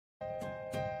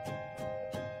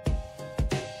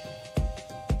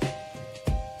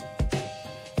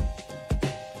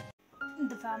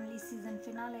Family season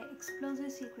finale, explosive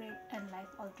secret and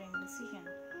life-altering decision.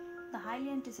 The highly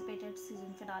anticipated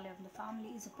season finale of The Family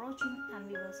is approaching, and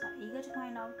viewers are eager to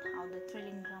find out how the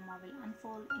thrilling drama will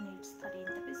unfold in its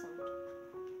 13th episode.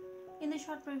 In the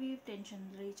short preview,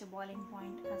 tensions reach a boiling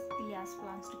point as İlyas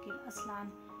plans to kill Aslan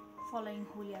following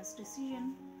Hülya's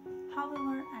decision.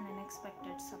 However, an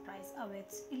unexpected surprise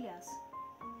awaits İlyas,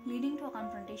 leading to a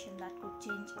confrontation that could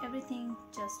change everything.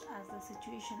 Just as the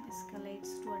situation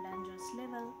escalates to a dangerous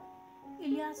level,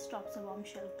 İlyas drops a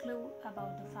bombshell clue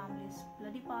about the family's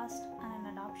bloody past and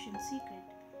an adoption secret,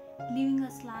 leaving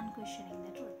Aslan questioning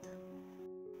the truth.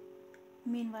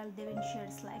 Meanwhile, Devin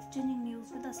shares life-changing news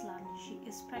with Aslan. She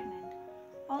is pregnant.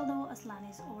 Although Aslan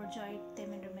is overjoyed,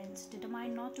 Devin remains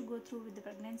determined not to go through with the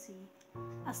pregnancy.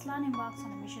 Aslan embarks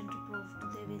on a mission to prove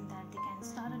to Devin that they can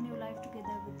start a new life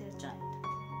together with their child.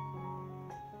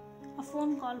 A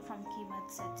phone call from Kıvanç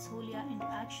sets Hülya into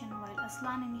action while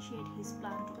Aslan initiates his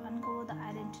plan to uncover the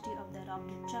identity of the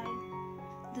adopted child.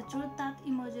 The truth that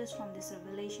emerges from this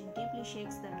revelation deeply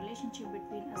shakes the relationship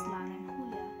between Aslan and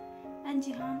Hülya, and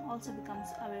Cihan also becomes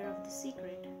aware of the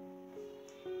secret.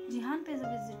 Cihan pays a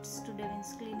visit to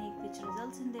Devin's clinic, which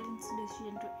results in Devin's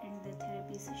decision to end the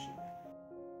therapy session.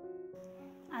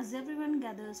 As everyone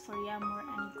gathers for Yağmur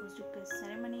and Iko's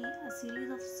ceremony, a series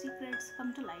of secrets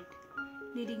come to light,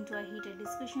 leading to a heated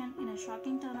discussion. In a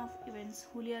shocking turn of events,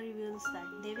 Hülya reveals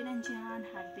that Devin and Cihan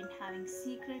had been having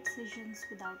secret sessions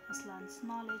without Aslan's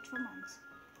knowledge for months.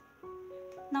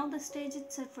 Now the stage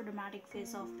is set for dramatic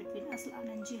face-off between Aslan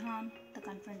and Cihan, the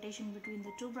confrontation between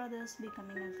the two brothers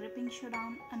becoming a gripping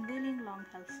showdown, unveiling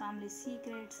long-held family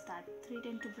secrets that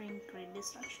threaten to bring great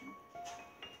destruction.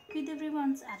 With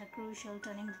everyone's at a crucial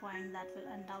turning point that will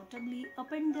undoubtedly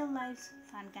upend their lives,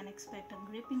 fans can expect a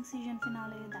gripping season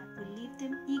finale that will leave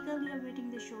them eagerly awaiting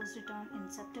the show's return in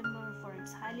September for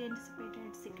its highly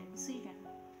anticipated second season.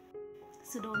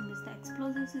 So don't miss the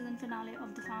explosive season finale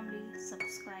of The Family.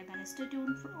 Subscribe and stay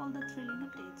tuned for all the thrilling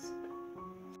updates.